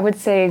I would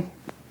say,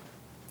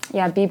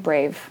 be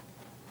brave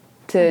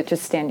to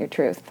just stand your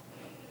truth.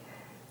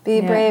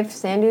 Be brave,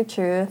 stand your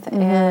truth,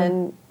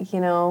 and,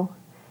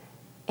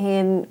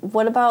 and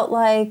what about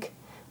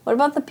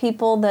the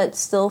people that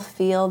still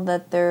feel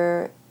that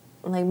they're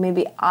like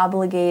maybe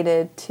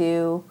obligated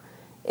to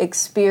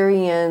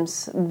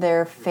experience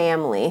their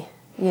family,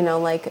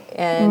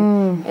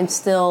 and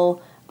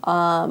still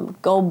go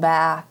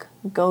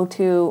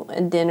to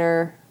a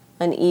dinner,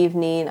 an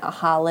evening, a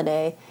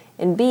holiday,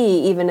 and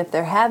even if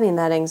they're having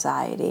that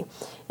anxiety?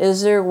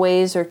 Is there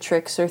ways or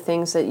tricks or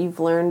things that you've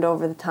learned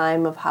over the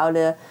time of how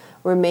to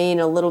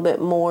remain a little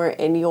bit more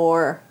in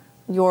your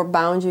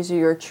boundaries or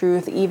your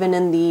truth, even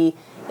in the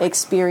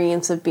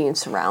experience of being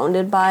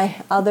surrounded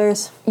by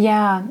others?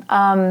 Yeah,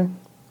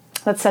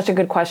 that's such a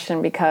good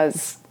question,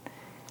 because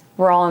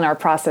we're all in our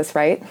process,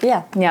 right?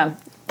 Yeah. Yeah.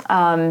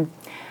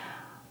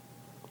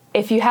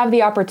 if you have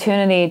the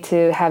opportunity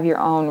to have your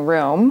own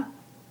room,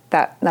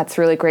 that's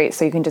really great.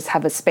 So you can just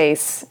have a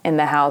space in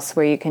the house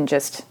where you can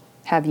just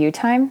have you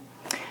time.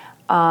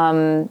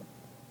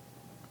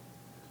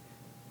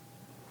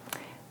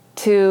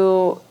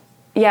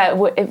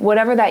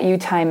 Whatever that you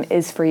time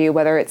is for you,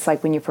 whether it's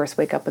like when you first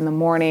wake up in the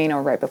morning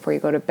or right before you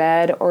go to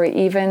bed, or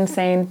even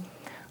saying,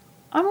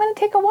 I'm going to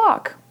take a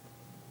walk.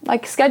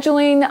 Like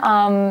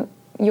scheduling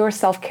your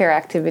self-care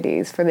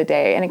activities for the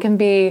day. And it can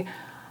be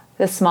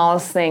the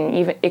smallest thing.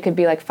 Even it could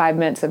be like 5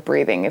 minutes of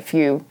breathing. If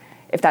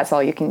that's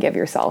all you can give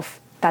yourself,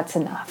 that's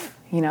enough.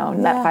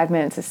 That 5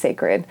 minutes is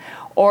sacred.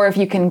 Or if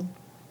you can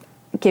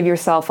give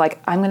yourself like,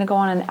 I'm going to go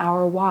on an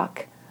hour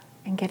walk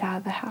and get out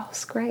of the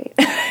house, great.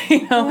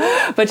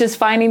 But just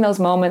finding those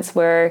moments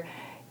where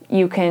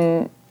you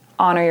can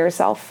honor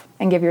yourself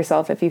and give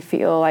yourself, if you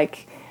feel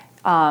like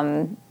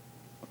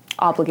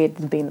obligated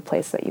to be in the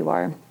place that you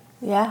are.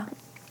 Yeah.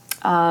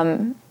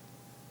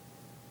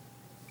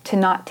 To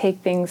not take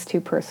things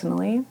too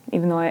personally,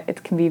 even though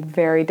it can be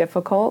very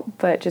difficult,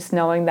 but just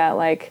knowing that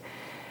like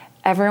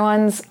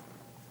everyone's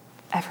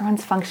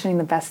functioning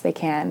the best they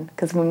can,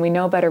 because when we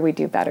know better, we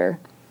do better.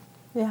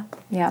 Yeah.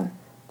 Yeah.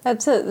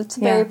 It's a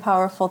very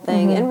powerful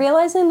thing, and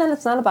realizing that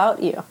it's not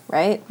about you,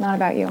 right? Not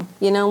about you.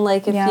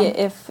 Like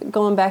if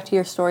going back to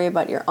your story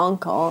about your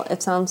uncle,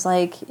 it sounds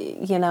like,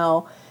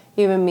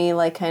 even me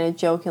like kind of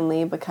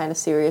jokingly but kind of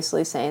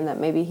seriously saying that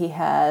maybe he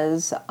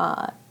has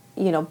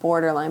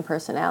borderline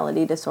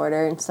personality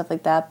disorder and stuff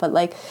like that, but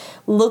like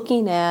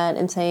looking at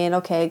and saying,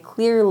 okay,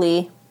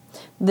 clearly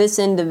this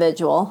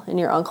individual, in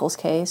your uncle's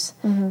case,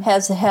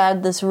 has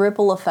had this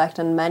ripple effect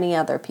on many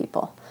other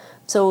people.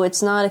 So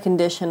it's not a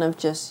condition of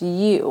just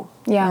you,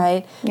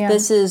 right? Yeah.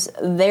 This is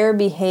their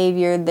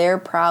behavior, their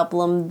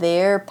problem,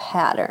 their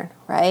pattern,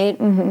 right?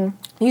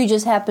 You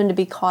just happen to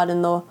be caught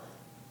in the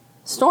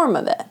storm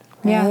of it,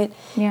 right?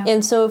 Yeah.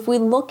 And so if we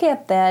look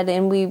at that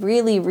and we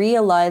really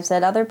realize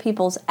that other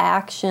people's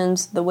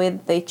actions, the way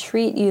that they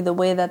treat you, the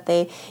way that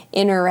they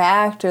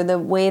interact, or the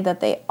way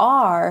that they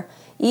are,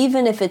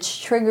 even if it's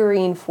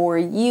triggering for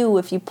you,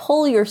 if you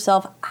pull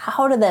yourself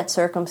out of that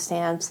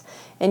circumstance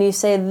and you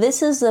say,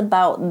 this is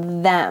about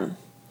them,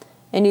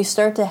 and you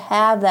start to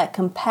have that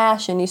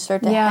compassion, you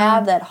start to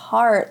have that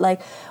heart,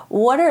 like,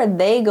 what are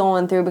they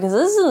going through? Because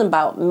this isn't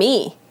about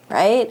me,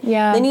 right?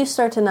 Yeah. Then you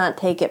start to not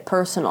take it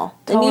personal.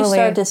 Totally. Then you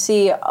start to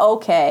see,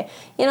 okay,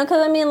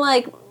 because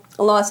like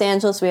Los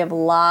Angeles, we have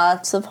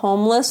lots of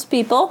homeless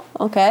people,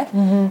 okay?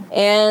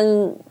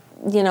 And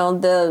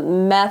the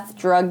meth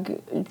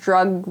drug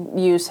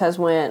use has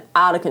went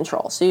out of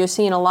control. So you're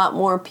seeing a lot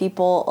more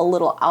people a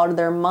little out of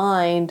their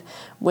mind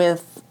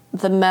with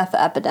the meth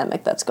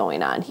epidemic that's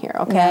going on here,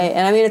 okay?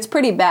 Yeah. And it's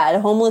pretty bad. The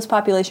homeless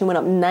population went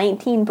up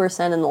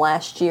 19% in the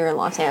last year in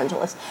Los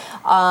Angeles.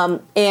 And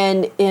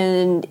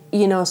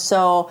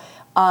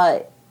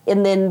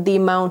then the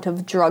amount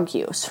of drug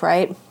use,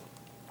 right?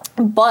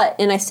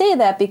 And I say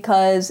that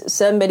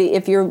because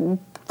if you're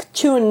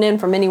tuning in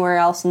from anywhere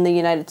else in the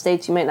United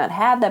States, you might not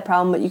have that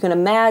problem, but you can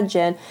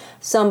imagine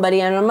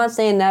somebody, and I'm not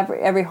saying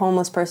every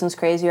homeless person's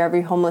crazy or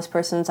every homeless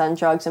person's on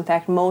drugs. In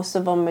fact, most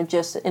of them are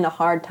just in a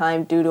hard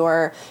time due to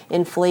our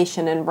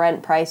inflation and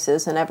rent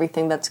prices and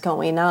everything that's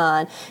going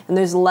on. And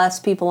there's less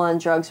people on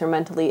drugs or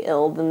mentally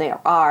ill than there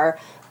are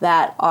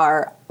that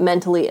are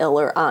mentally ill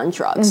or on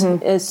drugs.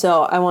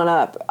 So I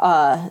want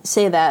to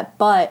say that.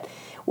 But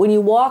when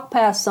you walk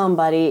past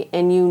somebody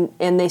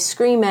and they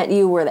scream at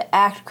you, or they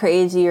act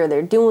crazy, or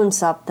they're doing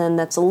something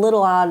that's a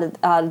little out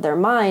of their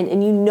mind,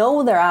 and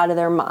they're out of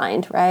their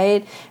mind,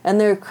 right? And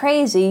they're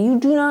crazy, you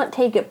do not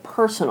take it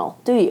personal,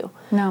 do you?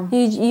 No.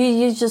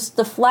 You just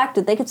deflect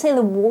it. They could say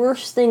the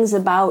worst things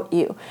about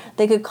you.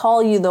 They could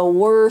call you the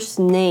worst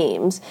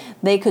names.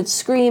 They could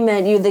scream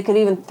at you. They could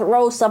even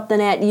throw something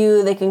at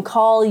you. They can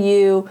call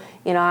you,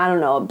 a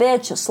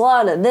bitch, a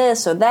slut, a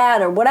this or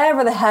that, or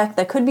whatever the heck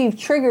that could be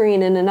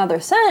triggering in another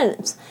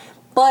sentence.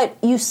 But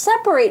you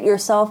separate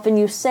yourself and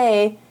you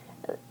say,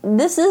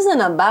 this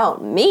isn't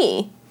about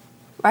me,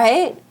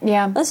 right?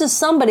 Yeah. This is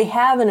somebody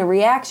having a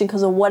reaction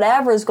because of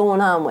whatever's going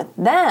on with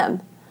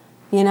them.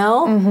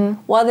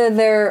 Whether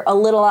they're a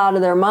little out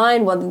of their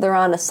mind, whether they're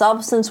on a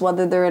substance,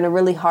 whether they're in a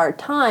really hard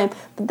time,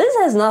 but this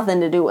has nothing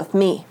to do with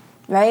me,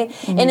 right?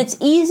 And it's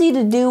easy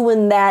to do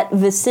in that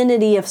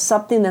vicinity of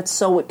something that's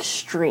so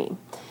extreme.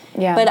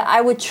 Yeah. But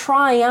I would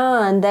try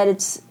on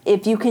that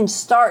if you can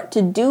start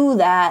to do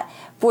that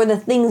for the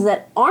things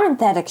that aren't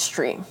that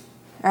extreme,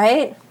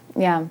 right?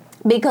 Yeah.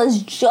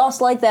 Because just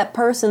like that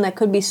person that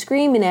could be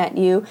screaming at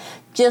you,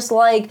 just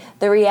like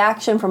the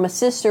reaction from a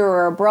sister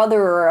or a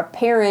brother or a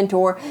parent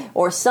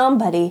or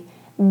somebody,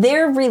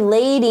 they're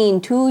relating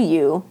to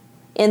you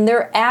and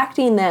they're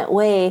acting that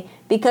way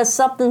because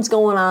something's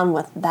going on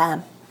with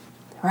them,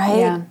 right?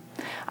 Yeah.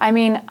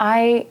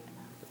 I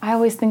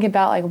always think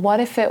about, like, what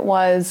if it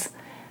was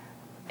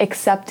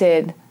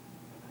accepted,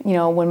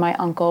 when my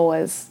uncle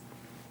was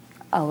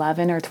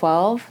 11 or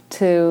 12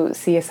 to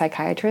see a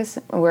psychiatrist,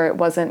 where it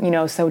wasn't,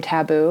 so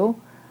taboo.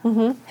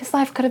 His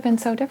life could have been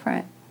so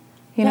different,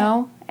 you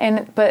know?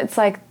 But it's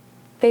like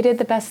they did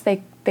the best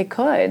they they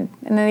could.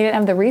 And then they didn't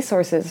have the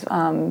resources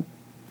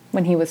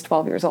when he was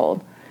 12 years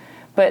old.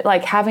 But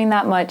like having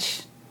that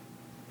much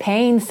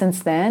pain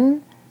since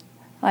then,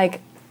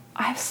 like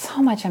I have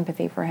so much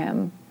empathy for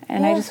him.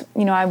 And I just,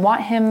 you know, I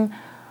want him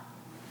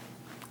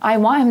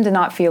to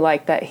not feel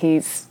like that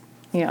he's,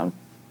 you know,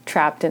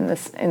 trapped in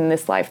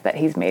this life that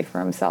he's made for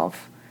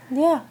himself.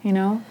 Yeah. You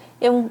know?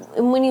 And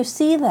when you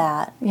see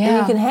that, and Yeah.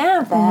 you can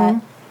have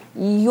that,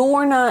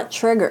 you're not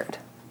triggered,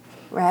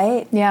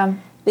 right? Yeah.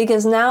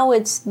 Because now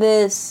it's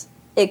this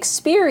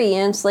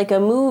experience, like a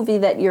movie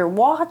that you're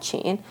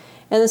watching,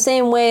 in the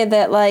same way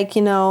that, like,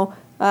 you know,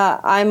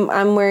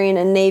 I'm wearing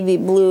a navy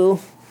blue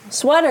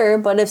sweater,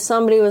 but if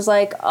somebody was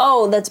like,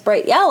 oh, that's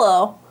bright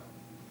yellow,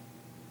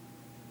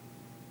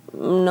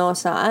 no,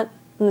 it's not.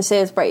 And they say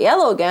it's bright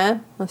yellow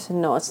again, I said,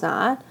 no, it's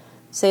not.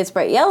 Say it's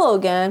bright yellow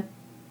again,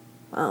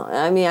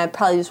 I mean, I'd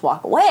probably just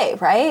walk away,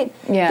 right?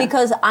 Yeah.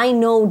 Because I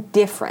know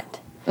different.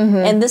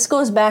 And this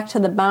goes back to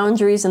the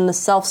boundaries and the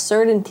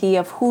self-certainty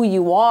of who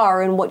you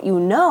are and what you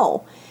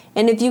know.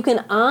 And if you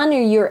can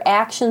honor your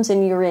actions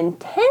and your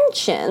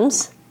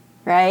intentions,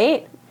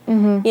 right?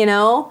 You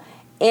know,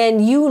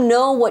 and you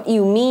know what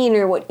you mean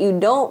or what you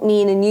don't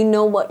mean, and you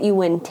know what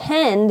you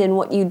intend and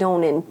what you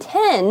don't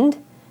intend,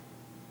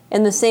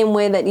 in the same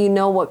way that you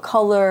know what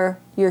color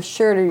your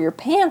shirt or your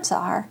pants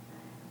are,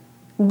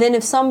 then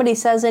if somebody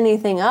says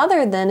anything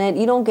other than it,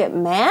 you don't get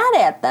mad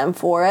at them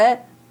for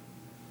it.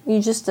 You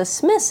just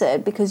dismiss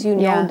it because you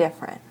know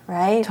different,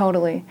 right?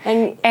 Totally.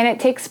 And it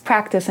takes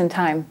practice and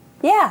time.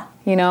 Yeah.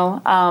 You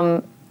know,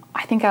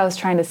 I think I was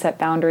trying to set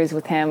boundaries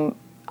with him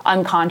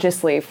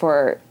unconsciously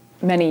for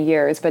many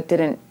years, but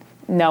didn't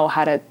know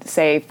how to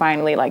say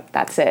finally, like,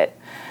 that's it.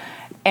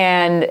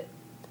 And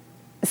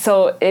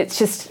so it's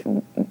just,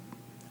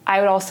 I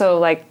would also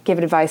like give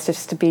advice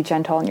just to be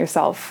gentle on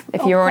yourself.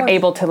 If you weren't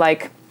able to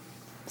like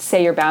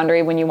say your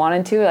boundary when you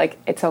wanted to, like,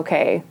 it's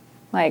okay.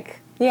 Like,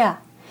 yeah.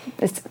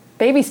 It's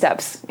baby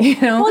steps, you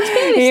know? Well, it's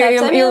baby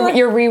steps.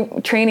 You're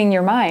retraining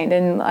your mind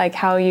and like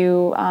how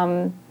you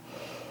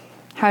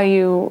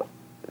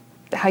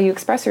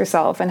express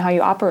yourself and how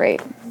you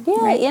operate.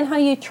 Yeah, right? and how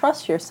you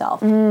trust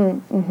yourself,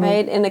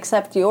 right? And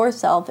accept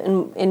yourself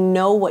and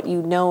know what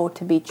you know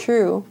to be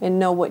true and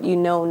know what you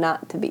know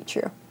not to be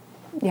true.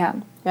 Yeah.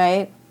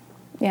 Right?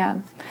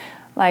 Yeah.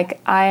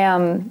 Like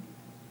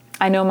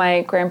I know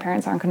my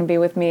grandparents aren't going to be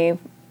with me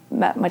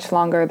that much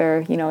longer.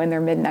 They're, you know, in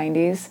their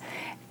mid-90s.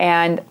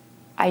 And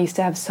I used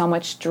to have so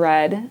much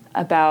dread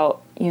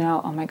about, you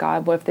know, oh my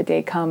God, what if the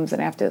day comes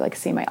and I have to like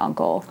see my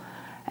uncle?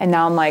 And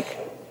now I'm like,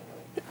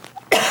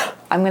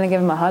 I'm going to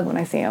give him a hug when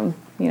I see him,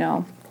 you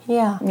know?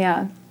 Yeah.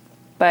 Yeah.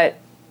 But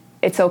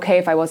it's okay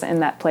if I wasn't in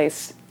that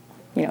place,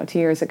 you know, 2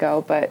 years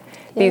ago. But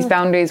these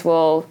boundaries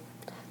will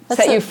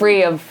set you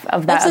free of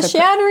that. That's a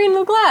shattering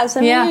of glass.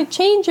 I mean, you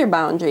change your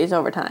boundaries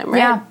over time, right?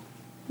 Yeah.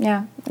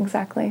 Yeah,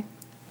 exactly.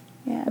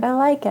 Yeah. But I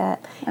like it. I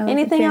like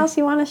Anything it too. else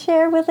you want to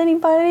share with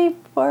anybody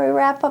before we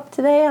wrap up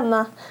today on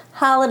the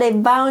holiday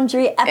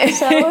boundary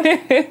episode?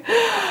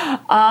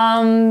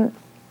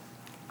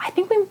 I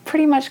think we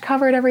pretty much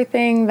covered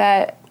everything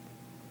that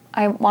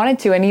I wanted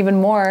to and even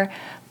more.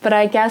 But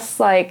I guess,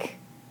 like,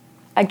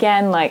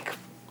 again, like,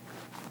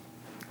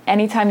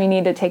 anytime you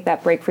need to take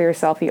that break for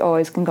yourself, you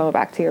always can go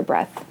back to your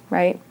breath,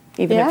 right?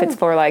 Even if it's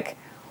for, like,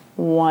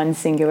 one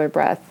singular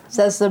breath.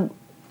 Says the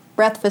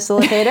breath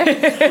facilitator.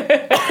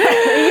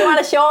 You want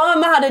to show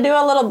them how to do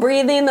a little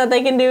breathing that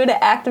they can do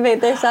to activate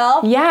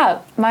themselves?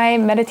 Yeah, my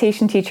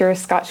meditation teacher,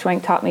 Scott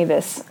Schwenk, taught me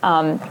this.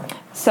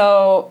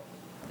 So,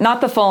 not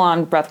the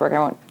full-on breath work, I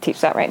won't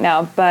teach that right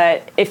now,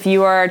 but if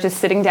you are just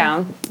sitting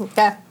down,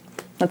 Okay.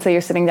 let's say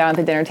you're sitting down at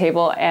the dinner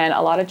table and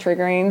a lot of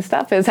triggering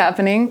stuff is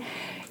happening,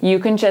 you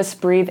can just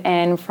breathe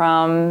in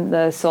from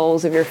the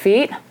soles of your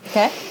feet.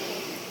 Okay.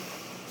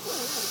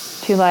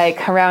 To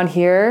like around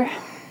here.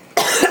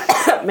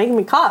 Making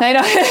me cough. I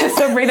know.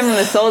 So breathe in from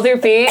the soles of your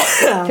feet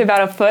to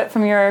about a foot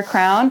from your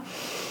crown.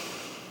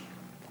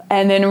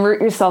 And then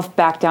root yourself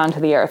back down to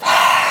the earth.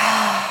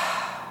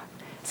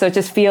 So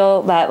just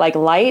feel that like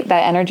light,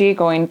 that energy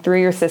going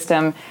through your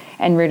system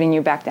and rooting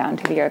you back down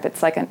to the earth.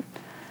 It's like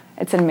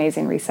it's an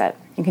amazing reset.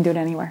 You can do it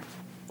anywhere.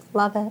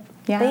 Love it.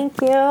 Yeah. Thank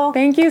you.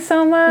 Thank you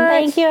so much.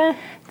 Thank you.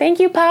 Thank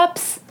you,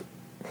 pups.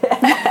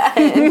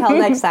 Until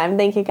next time.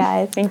 Thank you,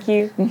 guys. Thank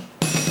you.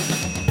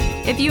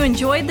 If you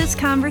enjoyed this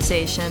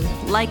conversation,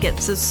 like it,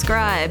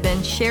 subscribe,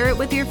 and share it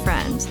with your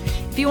friends.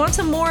 If you want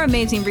some more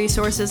amazing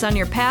resources on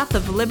your path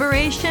of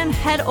liberation,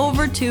 head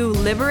over to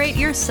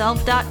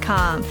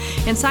liberateyourself.com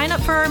and sign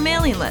up for our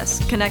mailing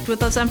list. Connect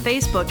with us on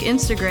Facebook,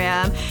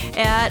 Instagram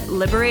at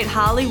Liberate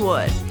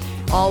Hollywood,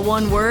 all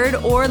one word,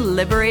 or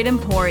Liberate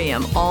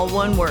Emporium, all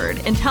one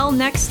word. Until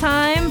next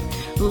time,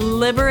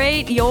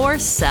 liberate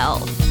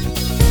yourself.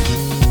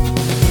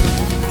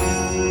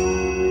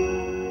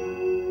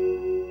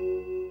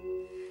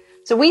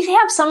 So we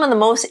have some of the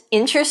most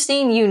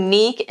interesting,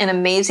 unique, and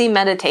amazing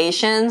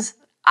meditations,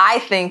 I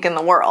think, in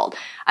the world.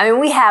 I mean,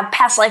 we have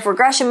past life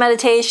regression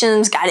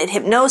meditations, guided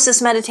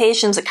hypnosis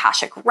meditations,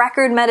 Akashic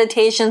record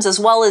meditations, as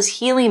well as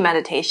healing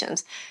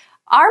meditations.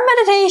 Our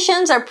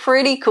meditations are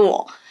pretty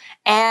cool.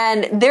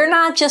 And they're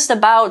not just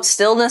about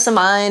stillness of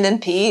mind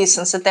and peace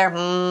and sit there,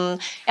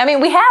 I mean,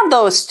 we have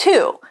those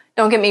too.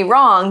 Don't get me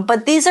wrong,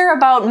 but these are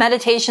about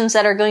meditations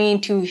that are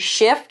going to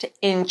shift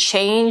and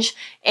change,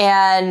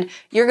 and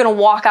you're going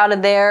to walk out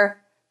of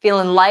there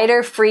feeling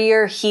lighter,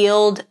 freer,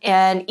 healed,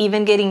 and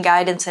even getting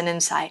guidance and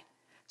insight.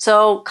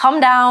 So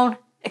come down,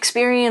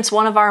 experience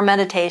one of our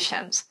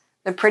meditations.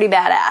 They're pretty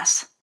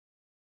badass.